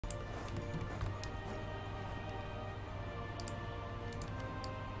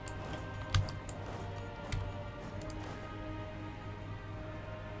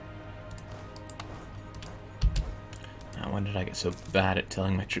When did I get so bad at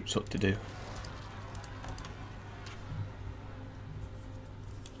telling my troops what to do?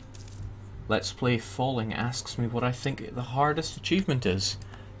 Let's Play Falling asks me what I think the hardest achievement is.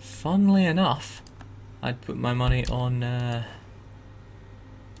 Funnily enough, I'd put my money on the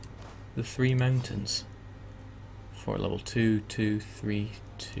 3 mountains. For level 2, 2, 3,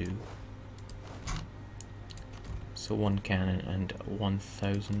 2. So 1 cannon and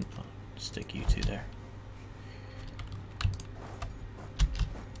 1,000. I'll stick you 2 there.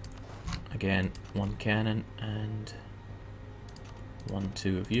 Again, 1 cannon and 1,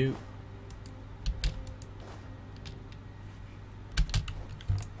 2 of you.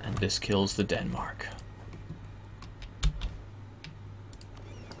 And this kills the Denmark.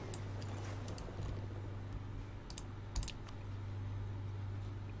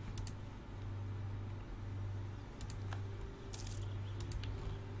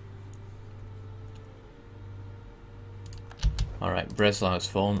 Alright, Breslau has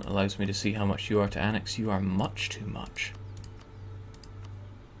fallen. Allows me to see how much you are to annex. You are much too much.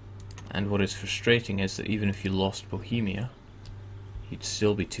 And what is frustrating is that even if you lost Bohemia, you'd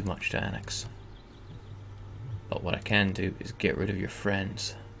still be too much to annex. But what I can do is get rid of your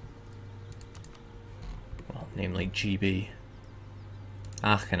friends. Well, namely GB.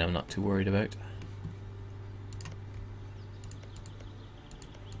 Aachen I'm not too worried about.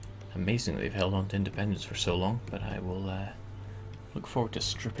 Amazing that they've held on to independence for so long, but I will look forward to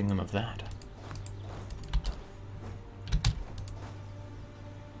stripping them of that.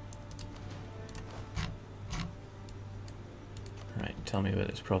 Right, tell me about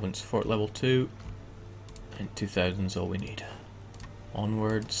this province. Fort level 2, and 2,000 is all we need.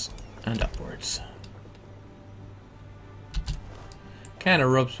 Onwards and upwards. Kinda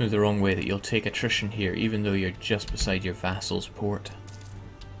rubs me the wrong way that you'll take attrition here, even though you're just beside your vassal's port.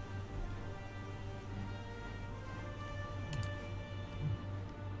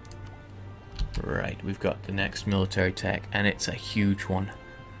 Right, we've got the next military tech, and it's a huge one.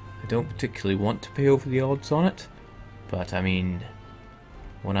 I don't particularly want to pay over the odds on it, but I mean,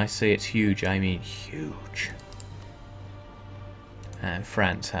 when I say it's huge, I mean huge. And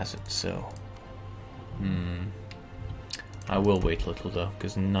France has it, so... I will wait a little though,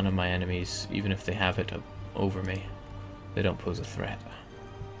 because none of my enemies, even if they have it over me, they don't pose a threat.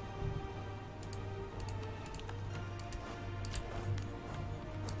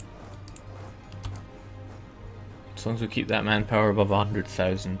 As long as we keep that manpower above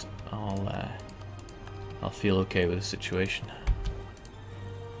 100,000, I'll feel okay with the situation.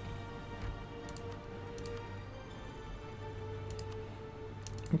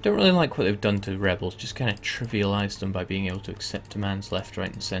 I don't really like what they've done to rebels, just kind of trivialised them by being able to accept demands left,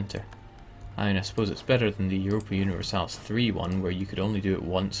 right and centre. I mean, I suppose it's better than the Europa Universalis 3 one, where you could only do it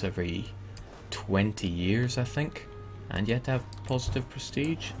once every 20 years, I think, and yet have positive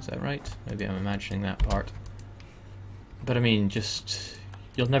prestige, is that right? Maybe I'm imagining that part. But I mean, just,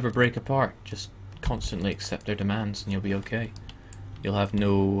 you'll never break apart, just constantly accept their demands and you'll be okay. You'll have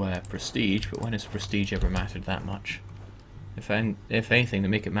no prestige, but when has prestige ever mattered that much? If anything, to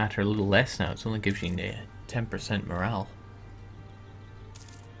make it matter a little less now, it only gives you 10% morale.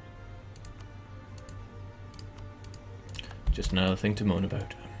 Just another thing to moan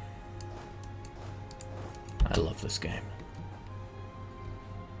about. I love this game.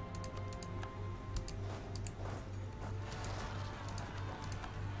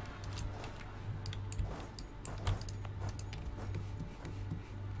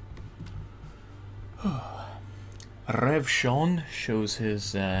 Rev Sean shows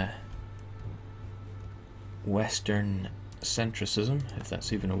his Western centricism, if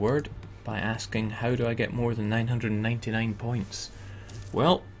that's even a word, by asking, how do I get more than 999 points?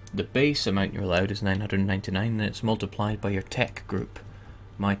 Well, the base amount you're allowed is 999, and it's multiplied by your tech group.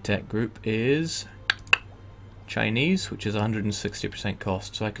 My tech group is Chinese, which is 160%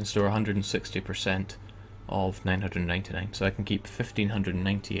 cost, so I can store 160% of 999, so I can keep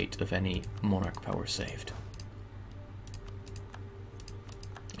 1598 of any monarch power saved.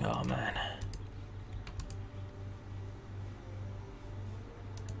 Oh man.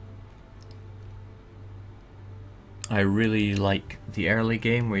 I really like the early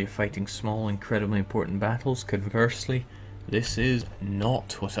game where you're fighting small, incredibly important battles. Conversely, this is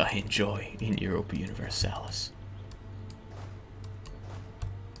not what I enjoy in Europa Universalis.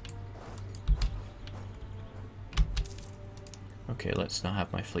 Okay, let's not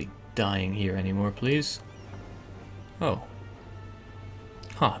have my fleet dying here anymore, please. Oh.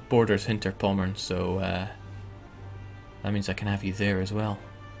 Huh, borders Hinterpommern, so that means I can have you there as well.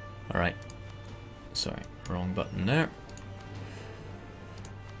 Alright. Sorry, wrong button there.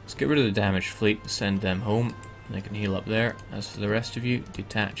 Let's get rid of the damaged fleet, send them home, They can heal up there. As for the rest of you,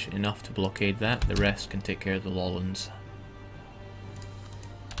 detach enough to blockade that. The rest can take care of the Lollands.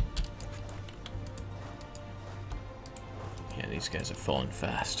 Yeah, these guys have fallen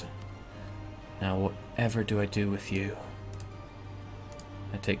fast. Now, whatever do I do with you?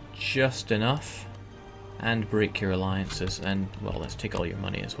 I take just enough and break your alliances, and, well, let's take all your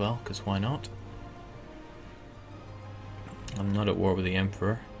money as well, because why not? I'm not at war with the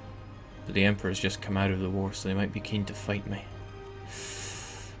Emperor, but the Emperor's just come out of the war, so they might be keen to fight me.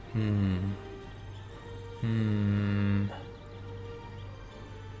 You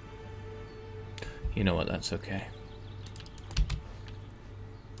know what, that's okay.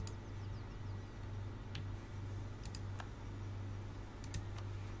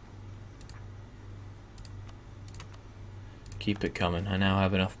 Keep it coming. I now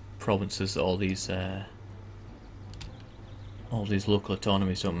have enough provinces that all these local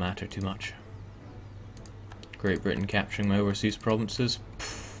autonomies don't matter too much. Great Britain capturing my overseas provinces?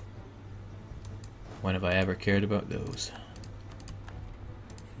 Pfft. When have I ever cared about those?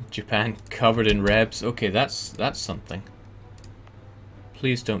 Japan covered in rebs? Okay, that's something.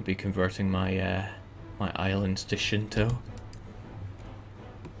 Please don't be converting my my islands to Shinto.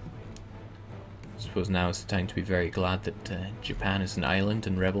 I suppose now is the time to be very glad that Japan is an island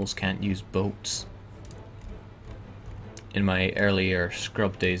and rebels can't use boats. In my earlier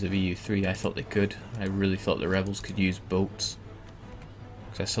scrub days of EU3, I thought they could. I really thought the rebels could use boats.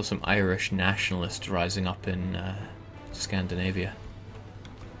 Because I saw some Irish nationalists rising up in Scandinavia.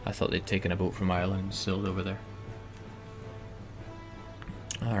 I thought they'd taken a boat from Ireland and sailed over there.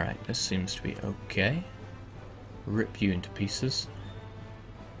 Alright, this seems to be okay. Rip you into pieces.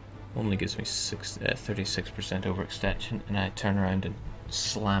 Only gives me 36% overextension, and I turn around and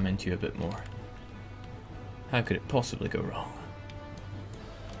slam into you a bit more. How could it possibly go wrong?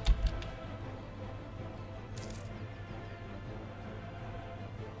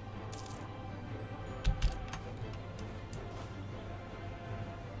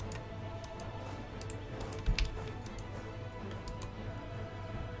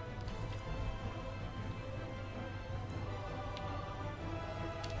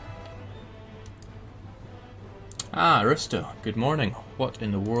 Ah, Aristo, good morning. What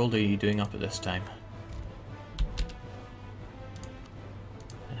in the world are you doing up at this time?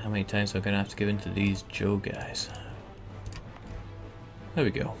 And how many times am I going to have to give in to these Joe guys? There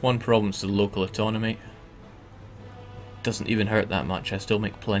we go. One province to local autonomy. Doesn't even hurt that much. I still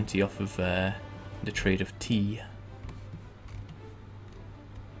make plenty off of the trade of tea.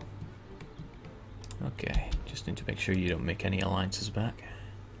 Okay, just need to make sure you don't make any alliances back.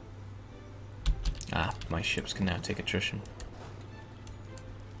 Ah, my ships can now take attrition.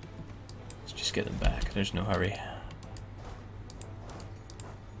 Let's just get them back. There's no hurry.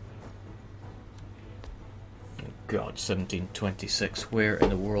 Oh God, 1726. Where in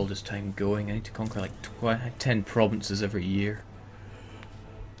the world is time going? I need to conquer like 10 provinces every year.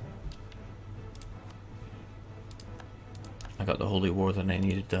 I got the holy war that I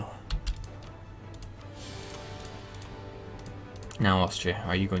needed though. Now Austria,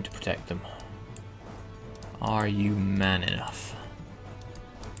 are you going to protect them? Are you man enough?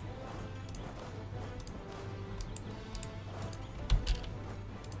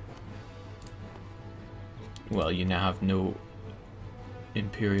 Well, you now have no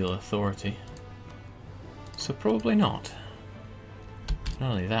imperial authority. So probably not.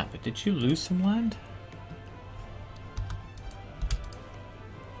 Not only that, but did you lose some land?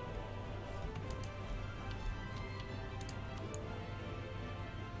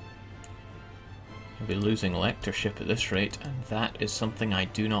 You'll be losing lectorship at this rate, and that is something I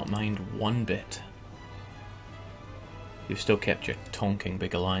do not mind one bit. You've still kept your tonking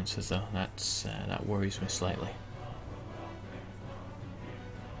big alliances though, that worries me slightly.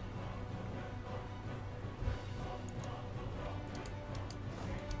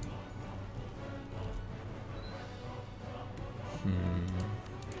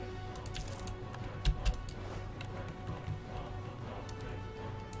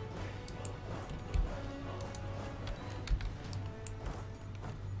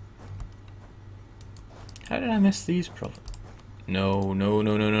 How did I miss these provinces? No, no,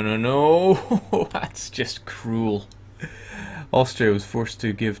 no, no, no, no, no! That's just cruel. Austria was forced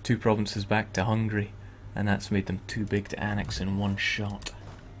to give 2 provinces back to Hungary, and that's made them too big to annex in one shot.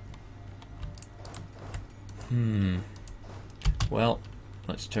 Well,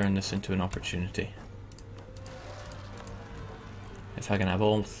 let's turn this into an opportunity. If I can have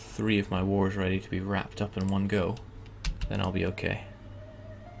all 3 of my wars ready to be wrapped up in one go, then I'll be okay.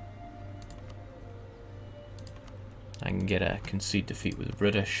 I can get a concede defeat with the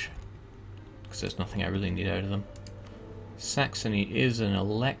British, because there's nothing I really need out of them. Saxony is an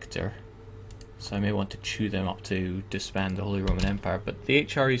elector, so I may want to chew them up to disband the Holy Roman Empire, but the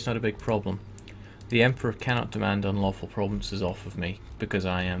HRE is not a big problem. The Emperor cannot demand unlawful provinces off of me, because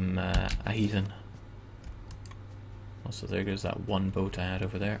I am a heathen. Also, there goes that one boat I had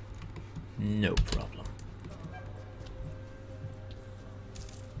over there. No problem.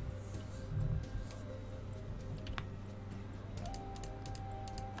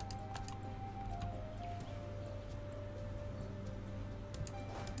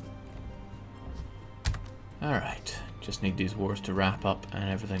 Alright, just need these wars to wrap up and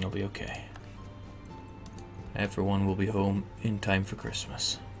everything will be okay. Everyone will be home in time for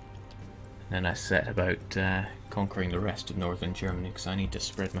Christmas. And then I set about conquering the rest of northern Germany, because I need to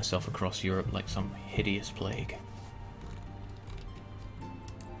spread myself across Europe like some hideous plague.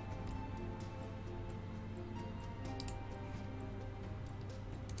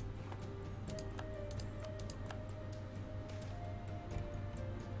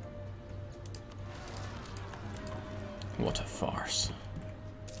 What a farce.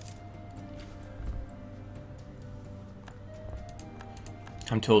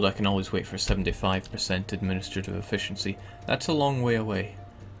 I'm told I can always wait for 75% administrative efficiency. That's a long way away.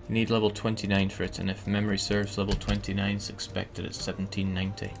 You need level 29 for it, and if memory serves, level 29 is expected at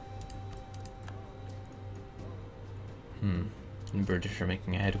 1790. The British are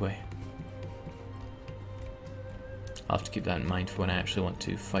making a headway. I'll have to keep that in mind for when I actually want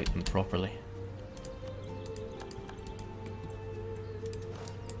to fight them properly.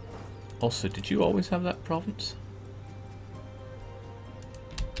 Also, did you always have that province?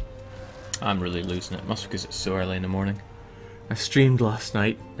 I'm really losing it. Must be because it's so early in the morning. I streamed last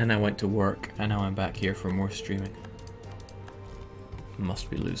night, then I went to work, and now I'm back here for more streaming. Must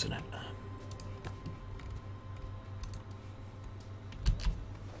be losing it.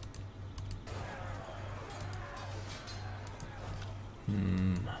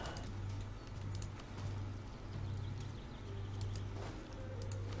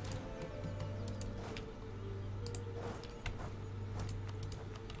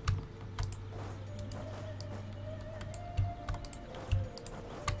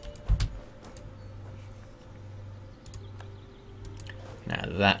 Now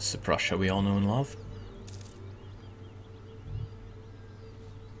that's the Prussia we all know and love.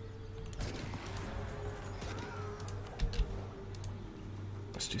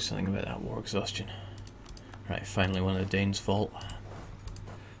 Let's do something about that war exhaustion. Right, finally one of the Danes' fault.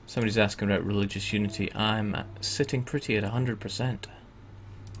 Somebody's asking about religious unity. I'm sitting pretty at 100%.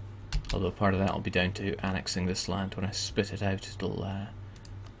 Although part of that will be down to annexing this land. When I spit it out, it'll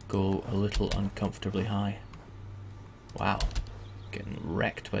go a little uncomfortably high. Wow. Getting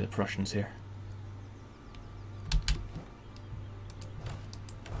wrecked by the Prussians here.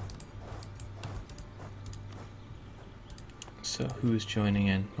 So who's joining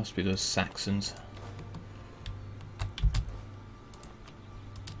in? Must be those Saxons.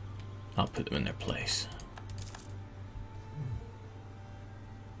 I'll put them in their place.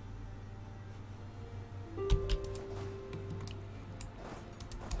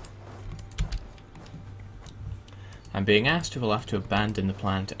 I'm being asked if we'll have to abandon the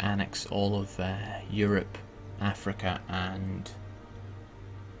plan to annex all of Europe, Africa and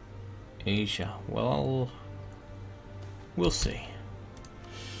Asia. Well, we'll see.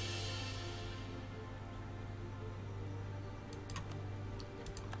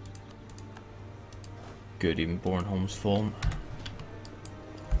 Good, even Bornholm's fallen.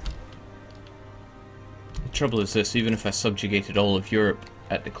 The trouble is this, even if I subjugated all of Europe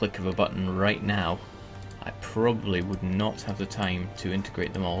at the click of a button right now, I probably would not have the time to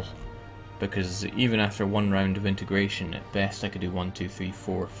integrate them all, because even after one round of integration, at best I could do 1, 2, 3,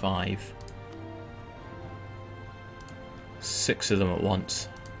 4, 5, 6 of them at once.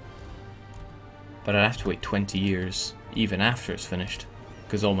 But I'd have to wait 20 years, even after it's finished,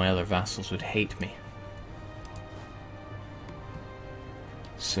 because all my other vassals would hate me.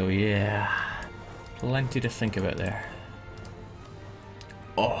 So yeah, plenty to think about there.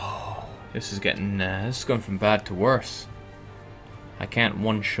 Oh. This is getting, this is going from bad to worse. I can't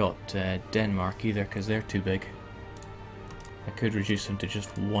one-shot Denmark either, because they're too big. I could reduce them to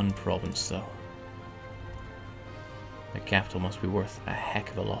just one province though. The capital must be worth a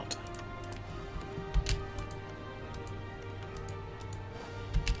heck of a lot.